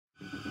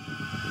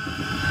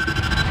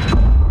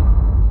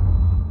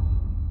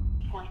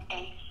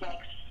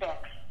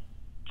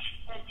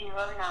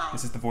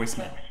This is the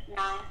voicemail.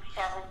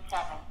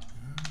 977.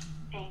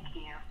 Thank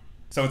you.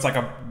 So it's like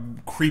a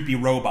creepy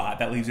robot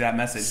that leaves you that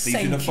message.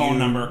 Leaves you the phone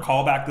number.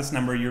 Call back this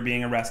number. You're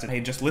being arrested.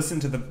 Hey, just listen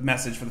to the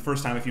message for the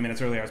first time a few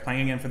minutes earlier. I was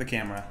playing again for the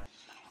camera.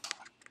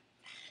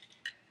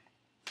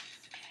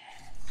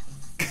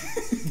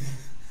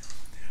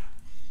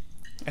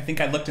 I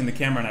think I looked in the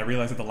camera and I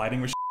realized that the lighting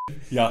was shit.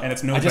 Yeah. And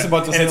it's no.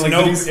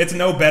 It's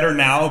no better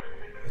now.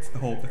 It's the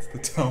whole. It's the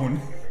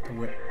tone.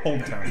 The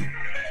hold tone.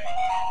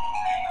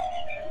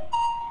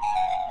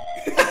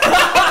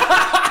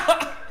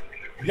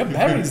 Your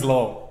battery's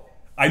low.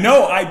 I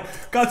know. I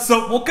got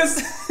so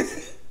because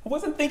I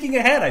wasn't thinking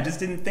ahead. I just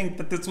didn't think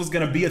that this was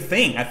gonna be a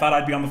thing. I thought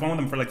I'd be on the phone with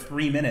them for like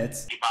 3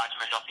 minutes.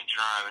 Department of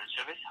Internal Revenue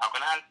Service. How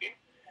can I help you?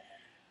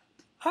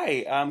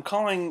 Hi, I'm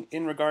calling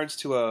in regards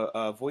to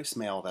a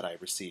voicemail that I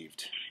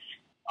received.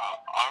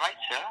 Alright,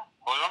 sir.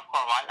 Hold on for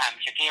a while. I'm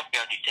checking up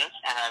your details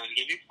and I will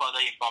give you further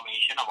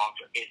information about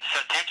your case.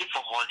 Sir, thank you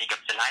for holding up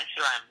the line,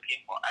 sir. I'm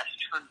looking for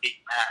Ashton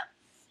Big Man.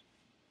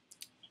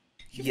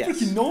 Yes.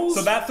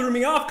 So that threw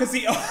me off because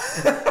he...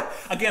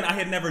 Again, I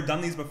had never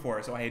done these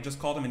before, so I had just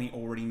called him and he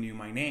already knew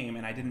my name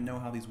and I didn't know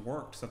how these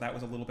worked. So that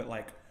was a little bit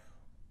like,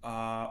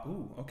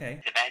 ooh,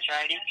 okay. The badge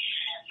ID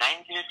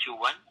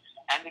 9021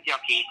 and with your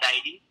case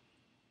ID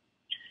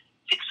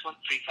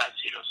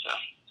 61350, sir.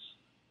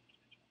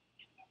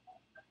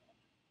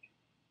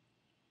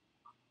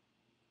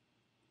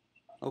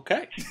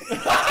 Okay.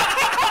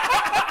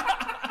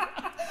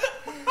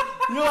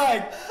 You're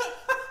like,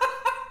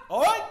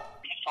 all right.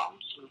 We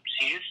found some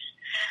serious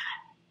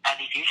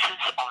allegations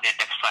on your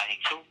tax filing.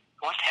 So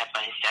what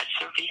happened is that,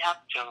 sir, we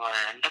have done a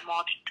random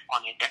audit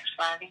on your tax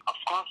filing. Of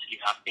course, you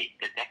have paid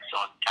the tax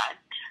on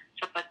time,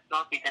 so but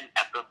not with an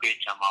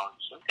appropriate amount.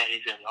 So there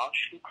is a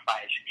lawsuit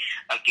filed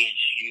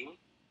against you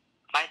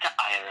by the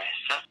IRS.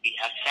 Sir, we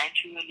have sent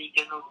you a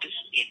legal notice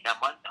in the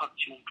month of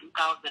June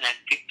 2015.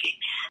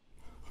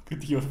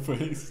 Look at your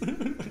face.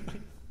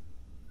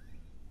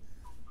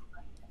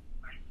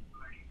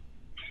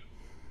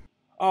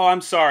 Oh,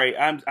 I'm sorry.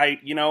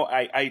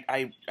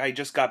 I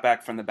just got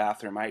back from the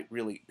bathroom. I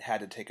really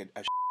had to take a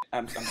shit.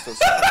 I'm so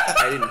sorry.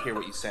 I didn't hear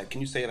what you said. Can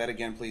you say that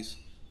again, please?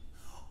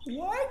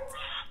 What?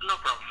 No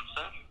problem,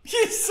 sir.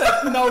 He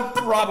said no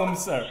problem,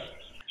 sir.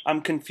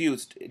 I'm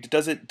confused.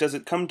 Does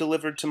it come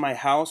delivered to my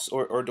house,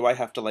 or do I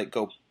have to like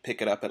go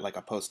pick it up at like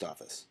a post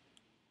office?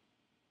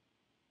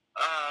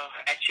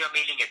 At your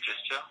mailing address,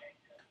 sir.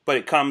 But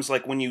it comes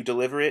like when you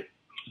deliver it.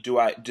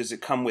 Does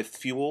it come with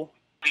fuel?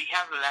 We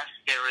have left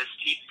there a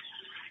slip,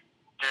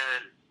 the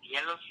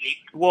yellow slip.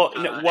 Well,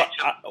 no,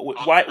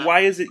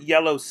 why is it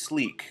yellow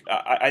sleek?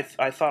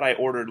 I thought I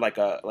ordered like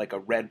a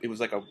red. It was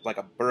like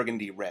a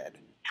burgundy red.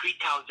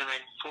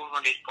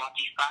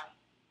 3,445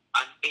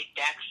 unpaid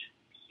tax,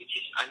 which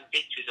is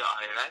unpaid to the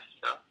IRS,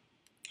 sir.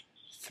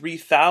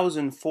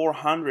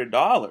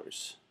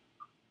 $3,400.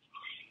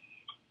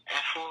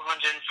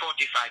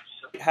 445,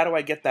 sir. How do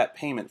I get that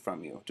payment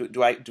from you?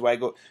 Do I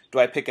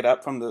pick it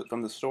up from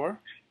the store?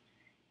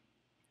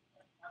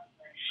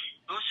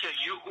 No, sir.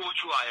 You owe to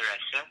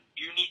IRS, sir.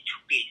 You need to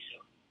pay, sir.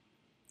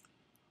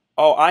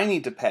 Oh, I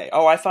need to pay.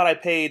 Oh, I thought I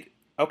paid.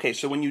 Okay,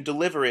 so when you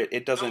deliver it,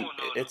 it doesn't. No.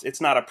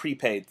 It's not a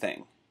prepaid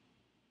thing.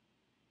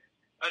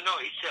 No,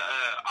 it's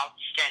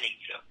outstanding,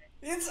 sir.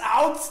 It's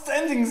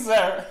outstanding,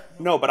 sir.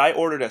 No, but I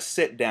ordered a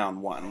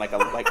sit-down one,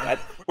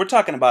 we're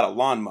talking about a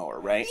lawnmower,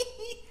 right?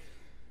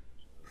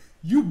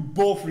 You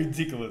both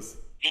ridiculous.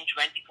 In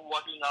 24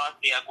 working hours,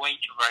 they are going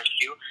to rush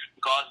you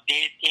because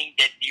they think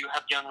that you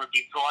have done a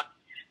defraud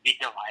with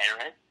the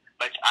IRS.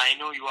 But I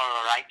know you are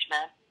a right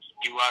man.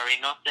 You are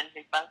innocent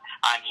people.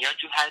 I'm here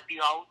to help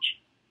you out.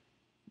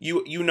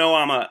 You know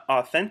I'm a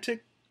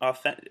authentic.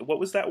 What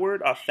was that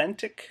word?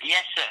 Authentic?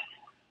 Yes, sir.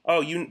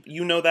 Oh, you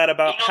know that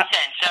about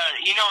innocent, sir.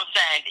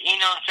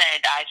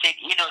 Innocent. I said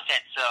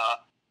innocent, sir.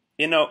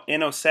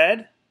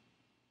 Innocent?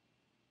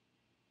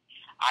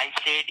 I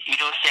said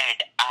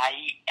innocent.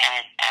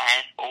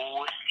 INNOCENT.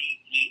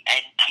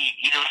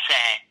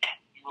 Innocent.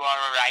 You are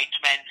a right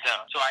man,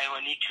 sir. So I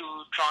will need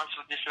to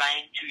transfer this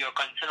line to your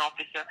concerned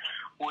officer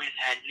who is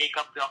handling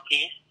up your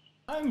case.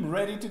 I'm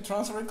ready to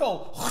transfer a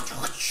call.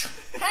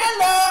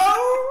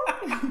 Hello!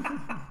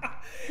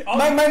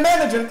 my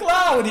manager,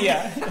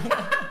 Claudia!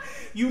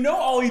 You know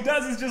all he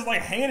does is just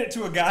like hand it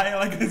to a guy,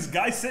 like this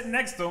guy sitting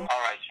next to him.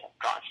 Alright, sir.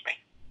 Transfer me.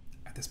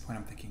 At this point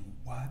I'm thinking,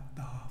 what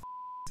the f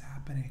is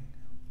happening?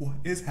 What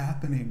is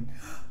happening?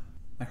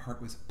 My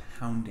heart was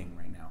pounding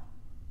right now.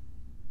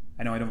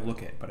 I know I don't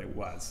look it, but it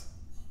was.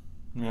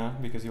 Yeah,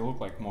 because you look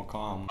like more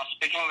calm. I'm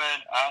speaking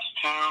with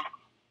Ashton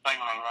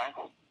Bingman, right?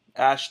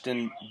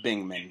 Ashton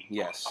Bingman,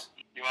 yes.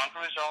 You want to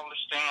resolve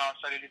this thing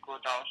outside of the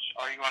courthouse,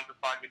 or you want to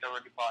fight with our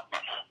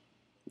department?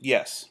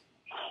 Yes.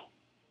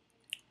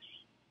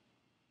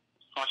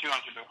 What do you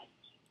want to do?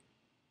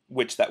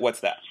 What's that?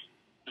 Yes.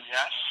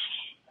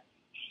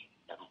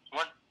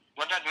 What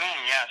does that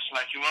mean, yes?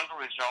 Like you want to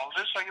resolve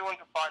this, or you want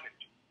to fight it?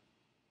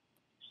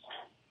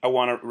 I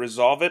want to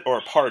resolve it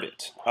or part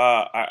it.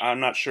 I'm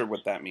not sure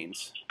what that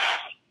means.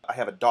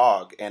 have a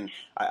dog, and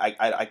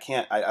I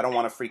can't. I don't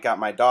want to freak out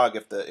my dog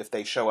if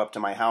they show up to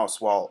my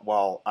house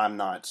while I'm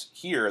not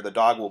here. The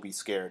dog will be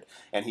scared,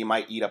 and he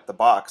might eat up the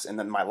box, and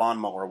then my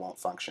lawnmower won't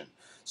function.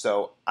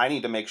 So I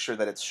need to make sure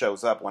that it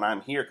shows up when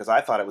I'm here, because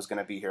I thought it was going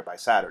to be here by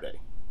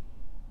Saturday.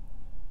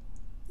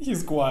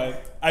 He's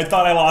quiet. I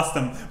thought I lost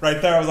him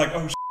right there. I was like,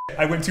 oh shit,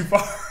 I went too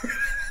far.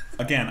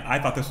 Again, I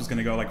thought this was going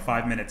to go like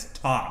 5 minutes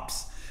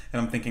tops. And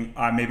I'm thinking,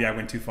 maybe I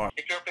went too far.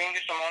 If you're paying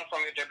this amount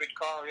from your debit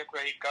card or your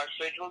credit card,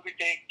 so it will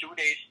take 2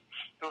 days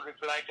to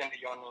reflect in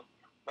your name.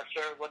 But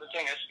sir, what the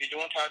thing is, we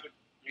don't have 2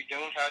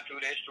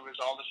 days to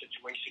resolve the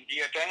situation.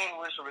 The attorney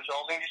who is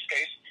resolving this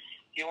case,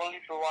 he only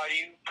provide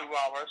you 2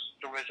 hours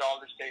to resolve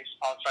this case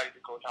outside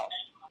the courthouse.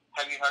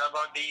 Have you heard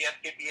about the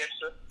FKPS,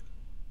 sir?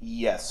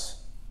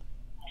 Yes.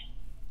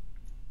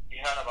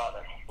 You heard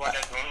about it. What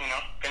does it mean,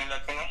 Can you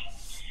let me know?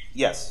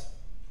 Yes.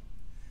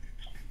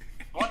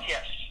 What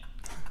yes?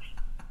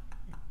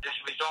 This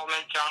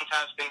resolvement chance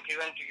has been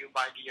given to you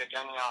by the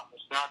attorney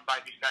office, not by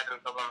the federal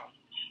government,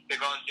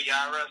 because the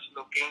IRS is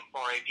looking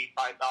for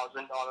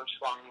 $85,000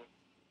 from you.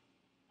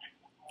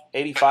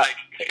 $85,000.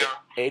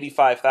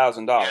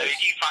 $85,000.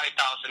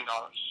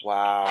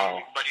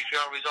 Wow. But if you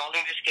are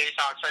resolving this case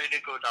outside the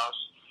courthouse,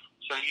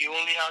 so you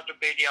only have to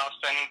pay the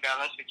outstanding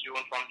balance which you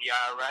own from the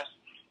IRS.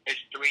 It's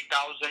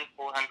 $3,445.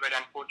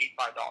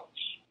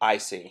 I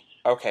see.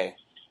 Okay.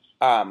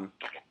 Gotcha.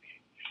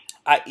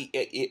 Sorry,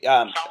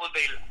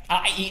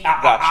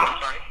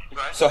 go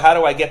ahead. So how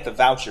do I get the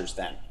vouchers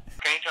then?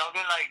 Can you tell me,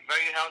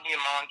 where you have the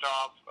amount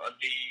of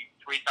the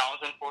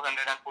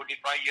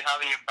 $3,445 you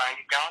have in your bank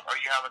account, or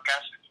you have a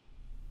cash?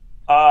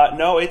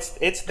 No,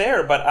 it's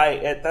there, but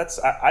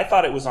I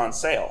thought it was on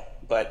sale.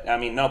 But I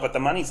mean, no, but the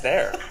money's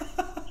there.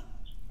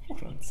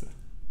 What?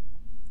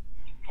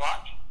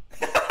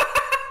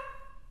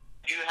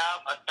 Do you have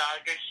a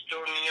Target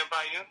store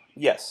nearby you?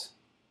 Yes.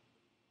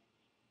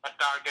 A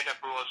Target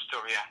approval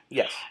store, yeah.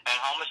 Yes. And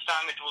how much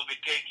time it will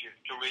take you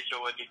to reach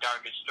over the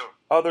Target store?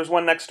 Oh, there's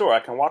one next door. I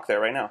can walk there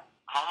right now.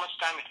 How much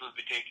time it will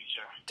take you,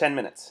 sir? 10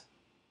 minutes.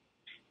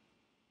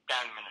 10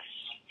 minutes.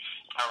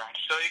 All right.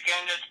 So you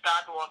can just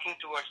start walking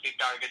towards the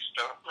Target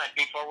store. Let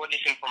me forward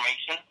this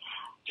information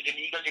to the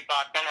legal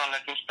department and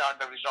let me start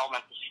the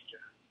resolvement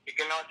procedure. You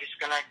cannot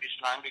disconnect this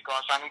line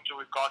because I need to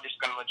record this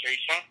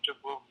conversation to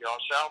prove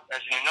yourself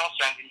as an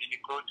innocent into the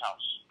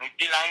courthouse. If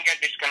the line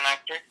gets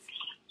disconnected,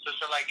 so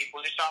the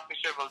police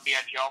officer will be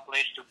at your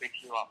place to pick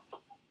you up.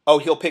 Oh,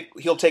 he'll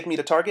take me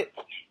to Target?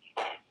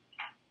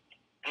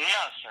 No,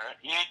 sir.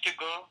 You need to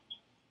go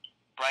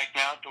right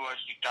now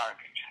towards the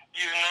Target.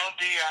 You know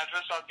the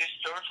address of this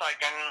store, so I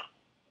can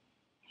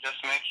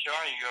just make sure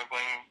you're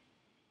going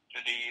to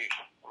the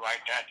right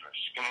address.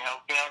 Can you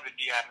help me out with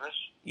the address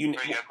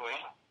where you're going?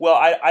 Well,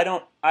 I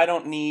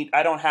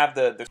don't have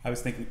the I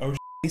was thinking, oh,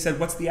 he said,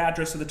 what's the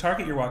address of the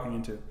Target you're walking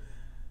into?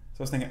 So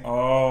I was thinking,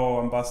 oh,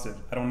 I'm busted.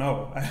 I don't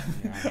know. I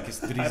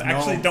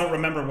actually don't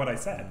remember what I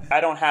said.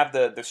 I don't have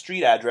the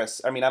street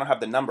address. I mean, I don't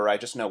have the number. I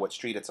just know what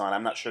street it's on.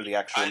 I'm not sure the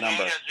actual number. I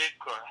need a zip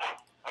code.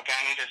 Okay,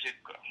 I need a zip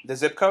code. The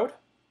zip code?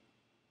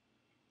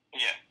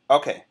 Yeah.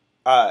 Okay.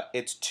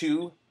 It's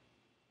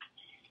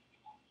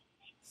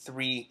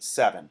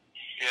 237.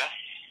 Yeah.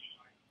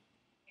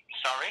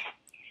 Sorry?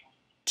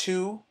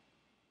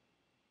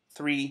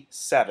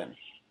 237.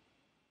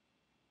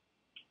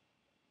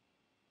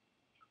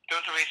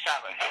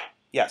 237.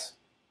 Yes.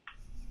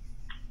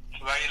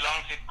 It's a very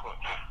long zip code.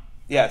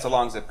 Yeah, it's a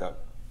long zip code.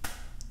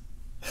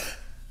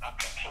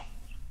 Okay.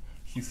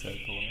 He said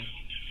the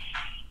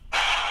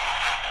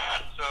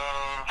So,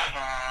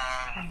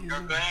 you're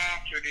going to the...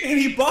 And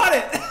he bought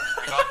it!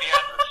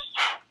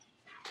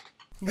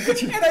 You got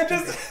the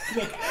address.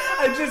 And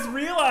I just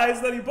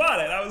realized that he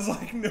bought it. I was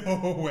like,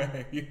 no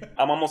way.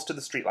 I'm almost to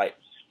the street light.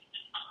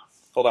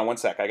 Hold on one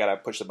sec. I gotta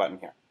push the button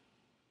here.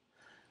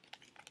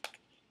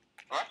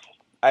 What?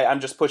 I'm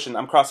just pushing.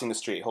 I'm crossing the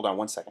street. Hold on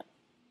one second.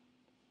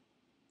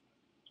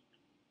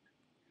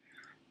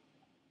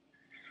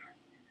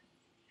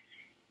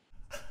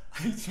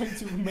 He's trying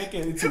to make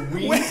it into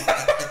wings.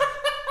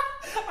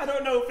 I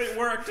don't know if it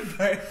worked,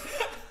 but...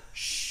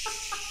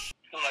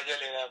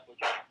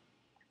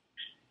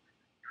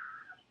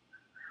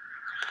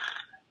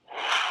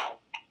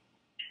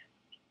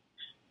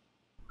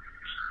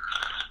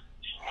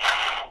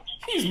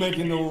 He's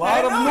making a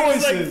lot of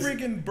noises. He's like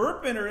freaking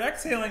burping or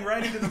exhaling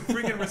right into the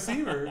freaking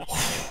receiver.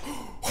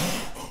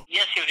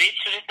 Yes, you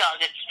reached the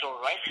Target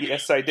store, right?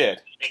 Yes, I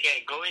did.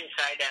 Okay, go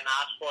inside and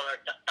ask for a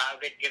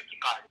Target gift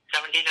card.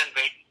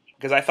 1700.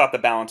 Because I thought the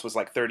balance was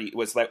like 30.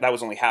 That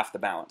was only half the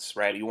balance,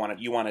 right? You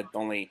wanted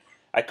only.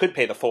 I could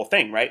pay the full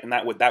thing, right? And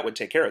that would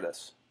take care of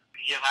this.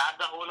 You have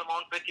the whole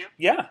amount with you?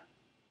 Yeah.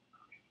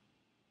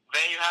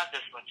 Where you have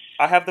this much?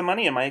 I have the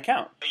money in my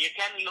account. You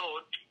can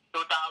load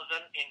 2,000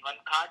 in one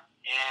card,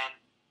 and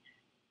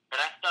the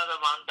rest of the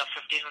amount, the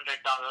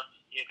 $1,500,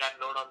 you can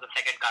load on the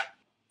second card.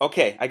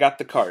 Okay, I got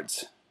the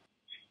cards.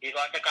 You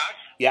got the cards?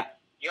 Yeah.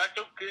 You're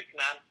too cute,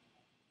 man.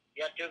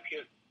 You're too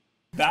cute.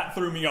 That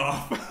threw me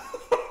off.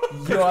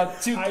 You're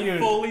too I cute.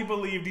 fully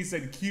believed he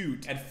said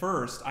cute. At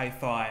first, I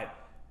thought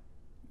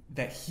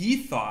that he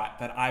thought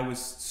that I was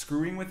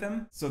screwing with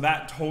him. So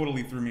that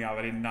totally threw me off.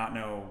 I did not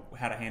know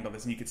how to handle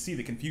this. And you could see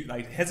the confusion.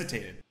 I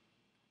hesitated.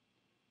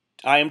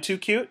 I am too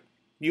cute?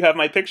 You have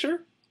my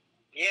picture?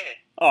 Yeah.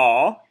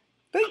 Aw,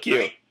 thank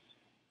you.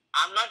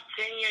 I'm not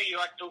saying you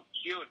are too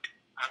cute.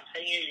 I'm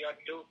saying you are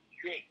too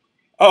quick.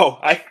 Oh,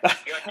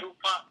 You're too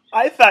fast.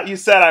 I thought you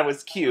said I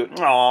was cute.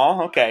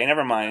 Aw, okay,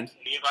 never mind.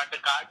 You got the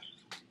cards?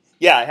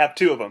 Yeah, I have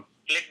 2 of them.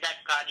 Click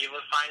that card. You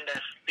will find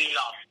a peel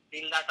off.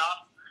 Peel that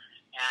off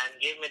and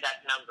give me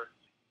that number.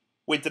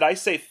 Wait, did I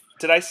say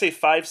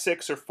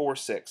 5-6 or 4-6?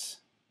 6-6.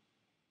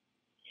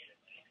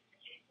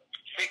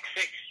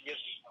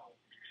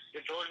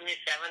 You told me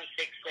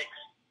 7-6-6.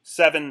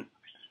 7.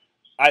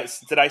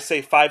 Did I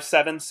say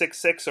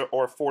 5-7-6-6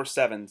 or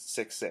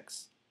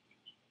 4-7-6-6?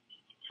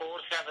 4-7-6-6.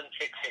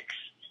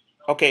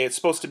 Okay, it's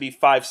supposed to be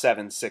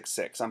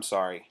 5-7-6-6. I'm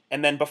sorry.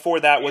 And then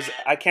before that was,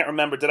 I can't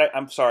remember.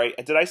 I'm sorry.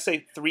 Did I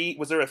say 3?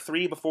 Was there a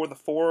 3 before the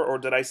 4, or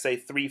did I say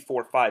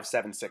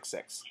 3-4-5-7-6-6?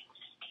 It's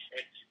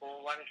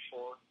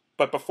 4-1-4.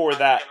 But before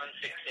that,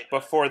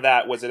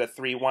 was it a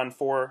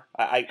 3-1-4?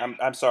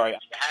 I'm sorry.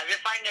 Have you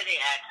found any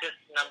access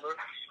number?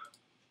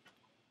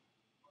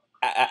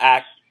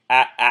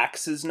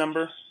 Axe's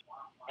number?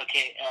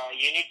 Okay,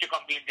 you need to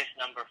complete this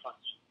number first.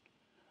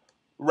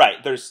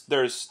 Right.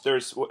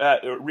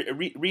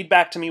 Read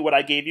back to me what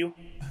I gave you.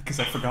 Because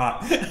I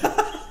forgot.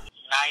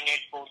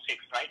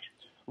 9846, right?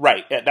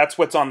 Right. That's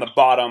what's on the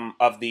bottom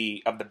of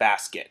the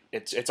basket.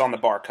 It's on the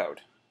barcode.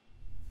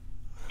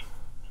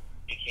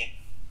 Okay.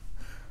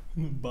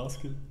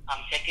 Basket. I'm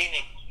checking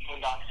it.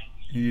 Hold on.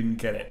 You didn't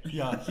get it.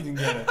 Yeah, he didn't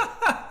get it.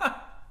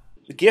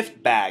 The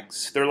gift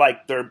bags.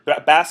 They're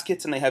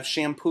baskets, and they have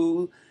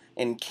shampoo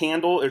and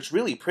candle. It's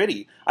really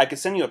pretty. I could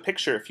send you a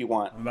picture if you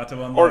want. I'm about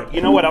to unload. Or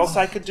you know what else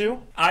I could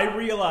do? I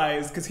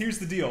realize, because here's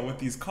the deal with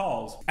these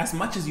calls. As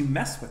much as you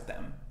mess with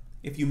them,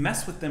 if you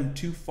mess with them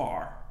too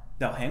far,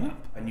 they'll hang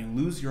up and you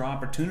lose your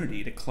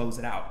opportunity to close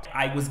it out.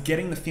 I was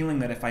getting the feeling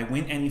that if I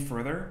went any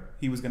further,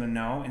 he was going to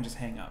know and just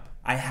hang up.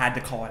 I had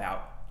to call it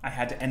out. I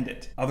had to end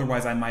it.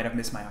 Otherwise, I might have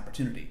missed my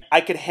opportunity.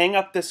 I could hang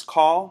up this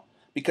call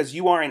because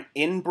you are an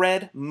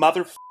inbred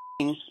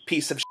motherfucking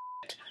piece of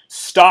shit.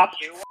 Stop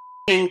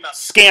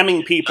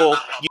scamming people,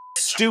 you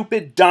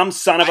stupid dumb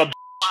son of a. I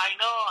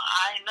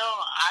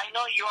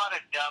know you are a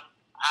dumb.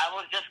 I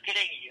was just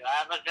kidding you.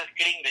 I was just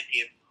kidding with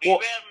you. We were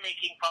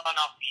making fun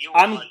of you.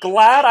 I'm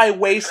glad I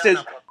wasted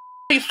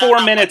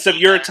 34 minutes of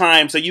your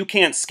time so you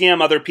can't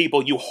scam other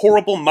people, you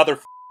horrible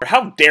motherfucker.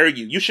 How dare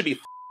you? You should be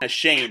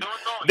ashamed.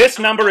 This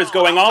number is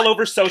going all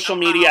over social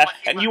media,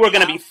 and you are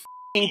going to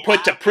be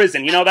put to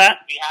prison. You know that?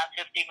 We have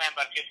 50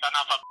 members, you son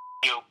of a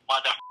you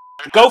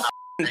motherfucker. Go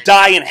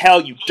die in hell,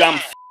 you dumb.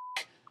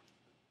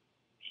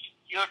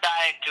 You're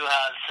dying to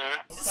hell, sir.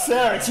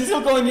 Sir, 其实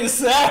我跟你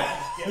sir,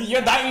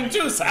 you're dying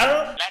too, sir.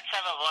 Let's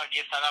have a word,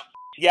 you son of.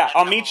 Yeah,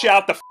 I'll meet you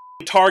out the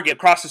Target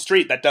across the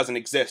street. That doesn't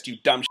exist, you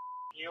dumb.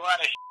 You are a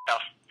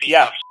piece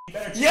Yeah.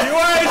 of. You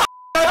are.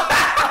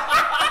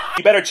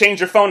 You better change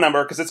your phone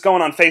number because it's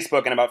going on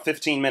Facebook in about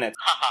 15 minutes.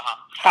 Ha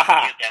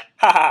ha.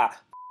 Ha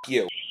ha.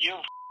 You. You.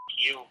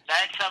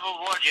 Let's have a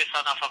word, you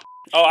son of a.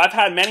 Oh, I've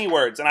had many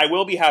words, and I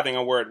will be having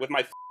a word with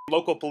my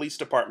local police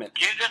department.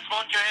 Give this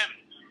phone to him.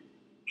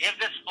 Give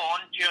this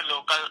phone to your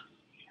local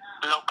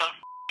authorities.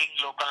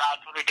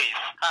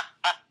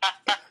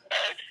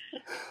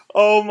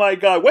 Oh my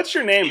God, what's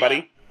your name,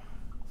 buddy?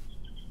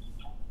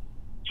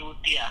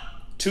 Chutia.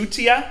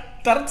 Tutia?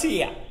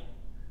 Tortilla.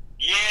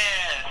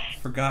 Yes.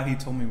 Forgot he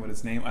told me what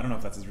his name. I don't know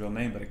if that's his real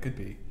name, but it could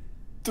be.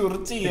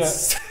 Tortilla.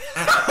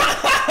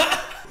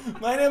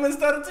 My name is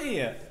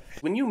Tortilla.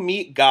 When you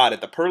meet God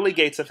at the pearly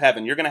gates of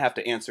heaven, you're going to have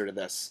to answer to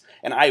this.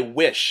 And I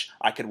wish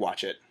I could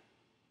watch it.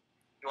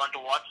 You want to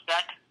watch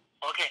that?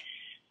 Okay.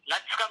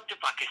 Let's come to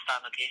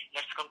Pakistan, okay?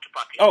 Let's come to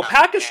Pakistan. Oh,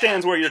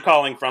 Pakistan's where you're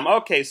calling from.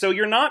 Okay, so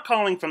you're not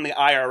calling from the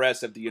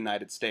IRS of the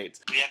United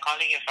States. We are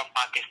calling you from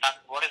Pakistan.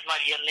 What is my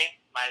real name?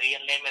 My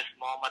real name is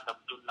Mohammed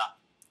Abdullah.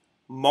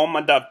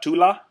 Mohammed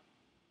Abdullah?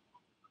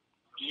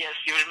 Yes,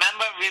 you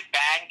remember we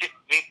banged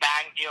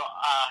your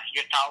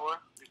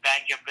tower, we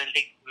banged your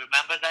building.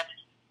 Remember that?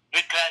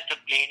 We crashed a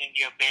plane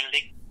into your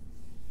building.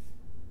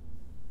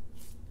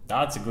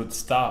 That's a good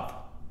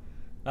stop.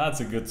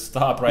 That's a good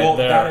stop right Well,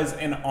 there. that is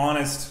an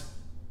honest,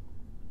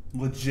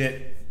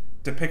 legit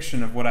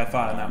depiction of what I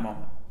thought in that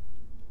moment.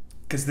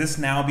 Because this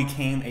now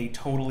became a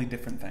totally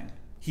different thing.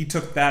 He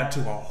took that to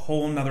a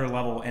whole nother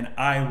level, and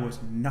I was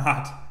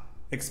not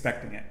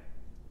expecting it.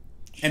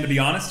 And to be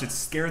honest, it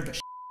scared the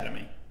shit out of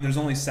me. There's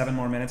only 7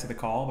 more minutes of the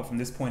call, but from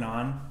this point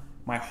on,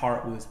 my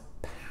heart was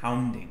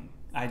pounding.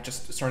 I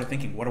just started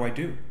thinking, what do I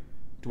do?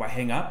 Do I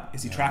hang up?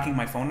 Is he tracking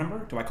my phone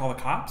number? Do I call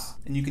the cops?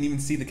 And you can even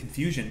see the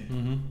confusion.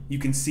 Mm-hmm. You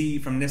can see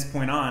from this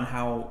point on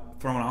how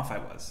thrown off I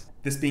was.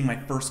 This being my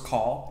first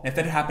call. If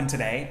it had happened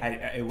today,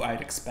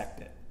 I'd expect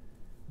it.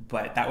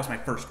 But that was my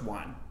first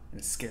one, and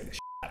it scared the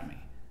shit out of me.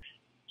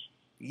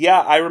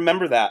 Yeah, I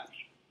remember that.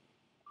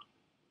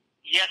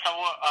 Yes,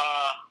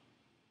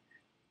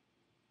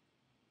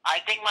 I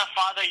think my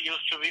father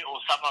used to be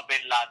Osama bin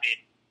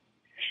Laden.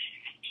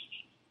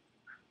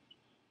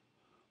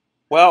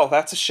 Well,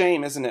 that's a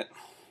shame, isn't it?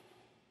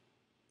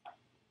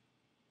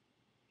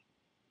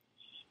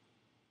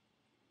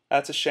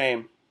 That's a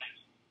shame.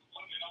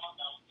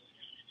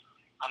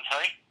 I'm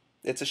sorry?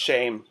 It's a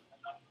shame.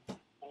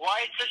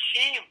 Why it's a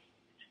shame?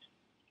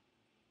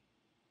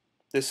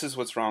 This is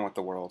what's wrong with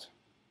the world.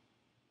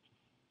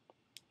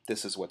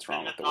 This is what's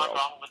wrong This with the is not world.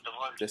 wrong with the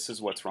world. This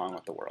is what's wrong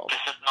with the world.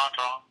 This is not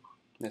wrong.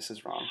 This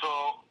is wrong. So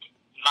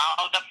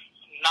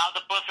now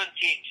the person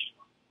changed.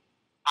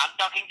 I'm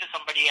talking to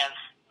somebody else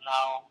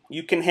now.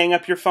 You can hang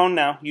up your phone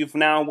now. You've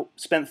now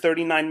spent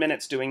 39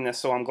 minutes doing this,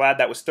 so I'm glad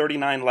that was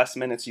 39 less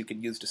minutes you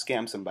could use to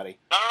scam somebody.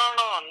 No.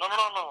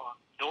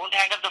 Don't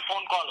hang up the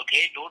phone call,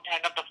 okay? Don't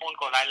hang up the phone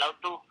call. I love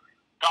to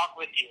talk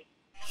with you.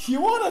 He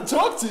wanna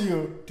talk to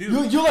you.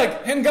 Dude. You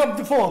like hang up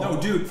the phone. No,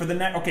 dude, for the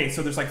next... Okay,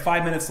 so there's like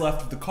 5 minutes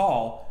left of the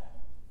call.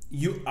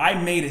 I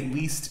made at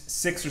least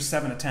 6 or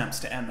 7 attempts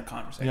to end the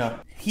conversation. Yeah.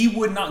 He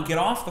would not get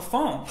off the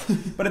phone.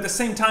 But at the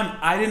same time,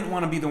 I didn't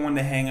want to be the one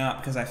to hang up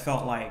because I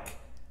felt like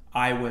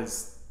I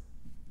was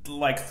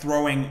like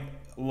throwing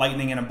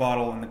lightning in a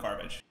bottle in the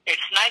garbage.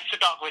 It's nice to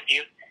talk with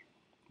you.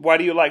 Why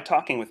do you like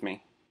talking with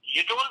me?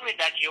 You told me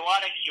that you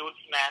are a cute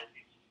man.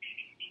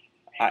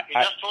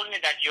 You just told me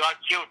that you are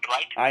cute,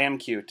 right? I am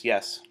cute,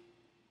 yes.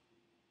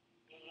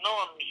 No,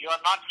 you are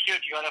not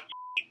cute. You are a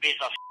piece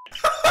of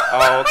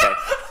Oh, okay.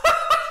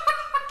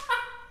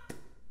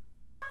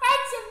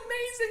 That's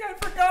amazing. I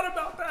forgot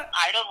about that.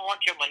 I don't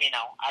want your money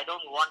now. I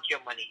don't want your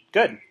money.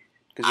 Good,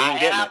 because you ain't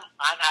getting it.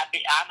 I'm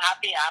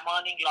happy. I'm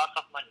earning lots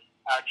of money.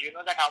 Do you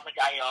know that how much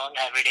I earn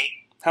every day?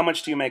 How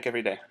much do you make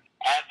every day?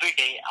 Every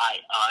day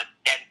I earn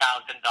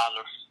 $10,000.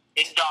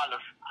 In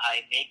dollars,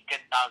 I make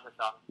 $10,000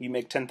 You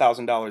make $10,000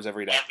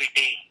 every day. every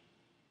day.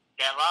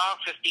 There are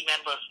 50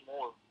 members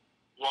more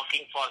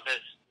working for this.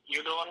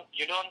 You don't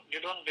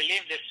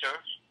believe this, sir,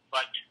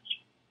 but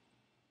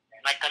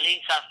my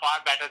colleagues are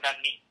far better than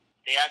me.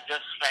 They are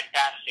just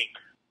fantastic.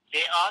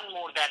 They earn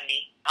more than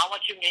me. How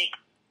much you make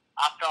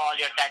after all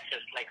your taxes?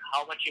 Like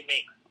how much you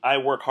make? I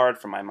work hard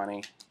for my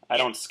money. I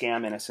don't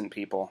scam innocent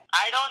people.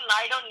 I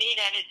don't need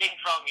anything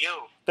from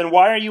you. Then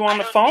why are you on I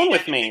the don't phone need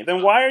with me? anything Then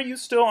from why are you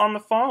still on the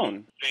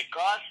phone?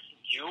 Because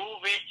you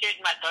wasted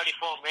my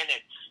 34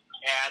 minutes,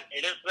 and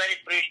it is very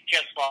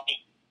precious for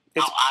me.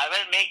 It's- Now, I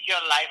will make your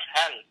life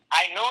hell.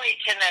 I know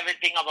each and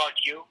everything about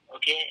you,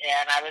 okay,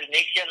 and I will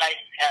make your life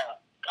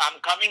hell.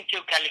 I'm coming to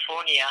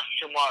California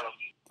tomorrow.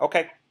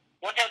 Okay.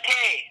 What,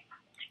 okay?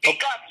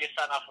 Speak up, you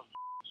son of a...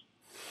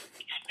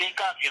 Speak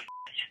up, you...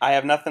 I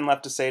have nothing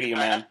left to say to you,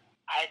 man.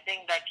 I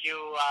think that you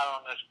are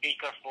on a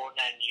speakerphone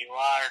and you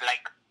are,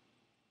 like,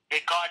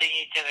 recording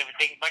each and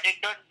everything, but it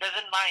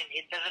doesn't mind.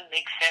 It doesn't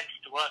make sense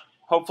to us.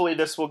 Hopefully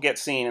this will get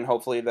seen, and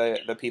hopefully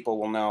the people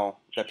will know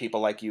that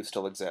people like you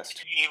still exist.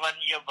 Even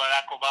your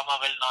Barack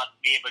Obama will not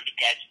be able to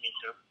catch me,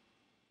 sir.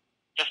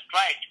 Just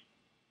try it.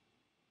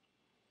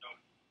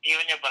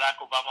 Even your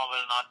Barack Obama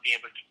will not be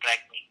able to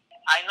track me.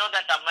 I know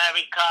that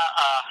America,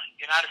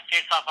 United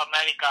States of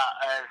America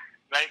is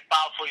a very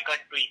powerful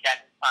country than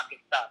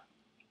Pakistan.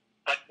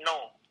 But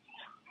no,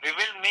 we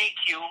will make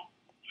you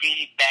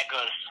feel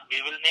beggars.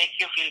 We will make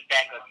you feel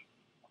beggars.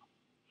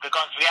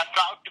 Because we are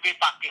proud to be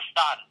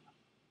Pakistani.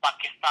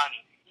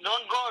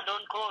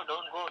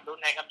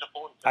 Don't hang up the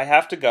phone. I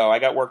have to go. I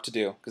got work to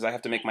do, because I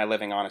have to make my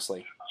living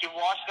honestly. You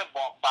wash the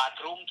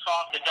bathrooms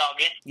of the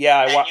doggies.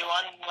 Yeah, and you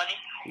want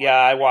money?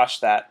 I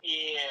watched that.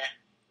 Yeah,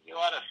 you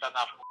are a son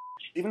of...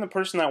 Even the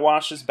person that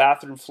washes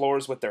bathroom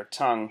floors with their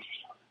tongue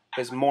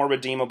is more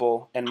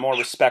redeemable and more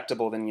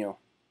respectable than you.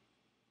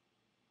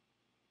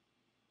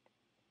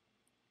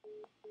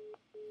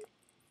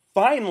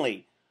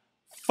 Finally,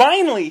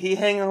 he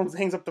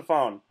hangs up the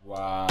phone.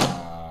 Wow.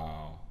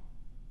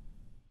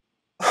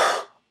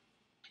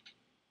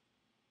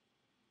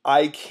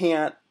 I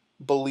can't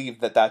believe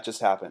that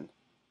just happened.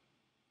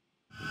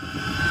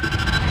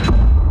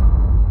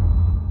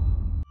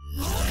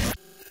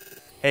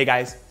 Hey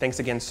guys, thanks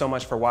again so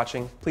much for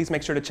watching. Please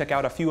make sure to check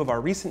out a few of our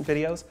recent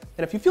videos,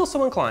 and if you feel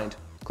so inclined,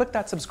 click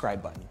that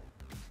subscribe button.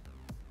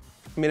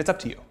 I mean, it's up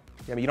to you.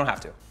 I mean, you don't have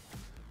to.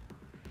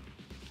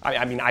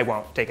 I mean, I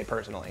won't take it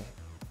personally.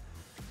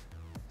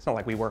 It's not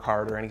like we work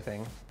hard or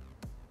anything,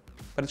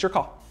 but it's your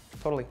call.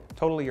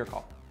 Totally your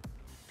call.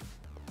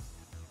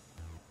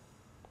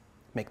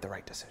 Make the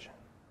right decision.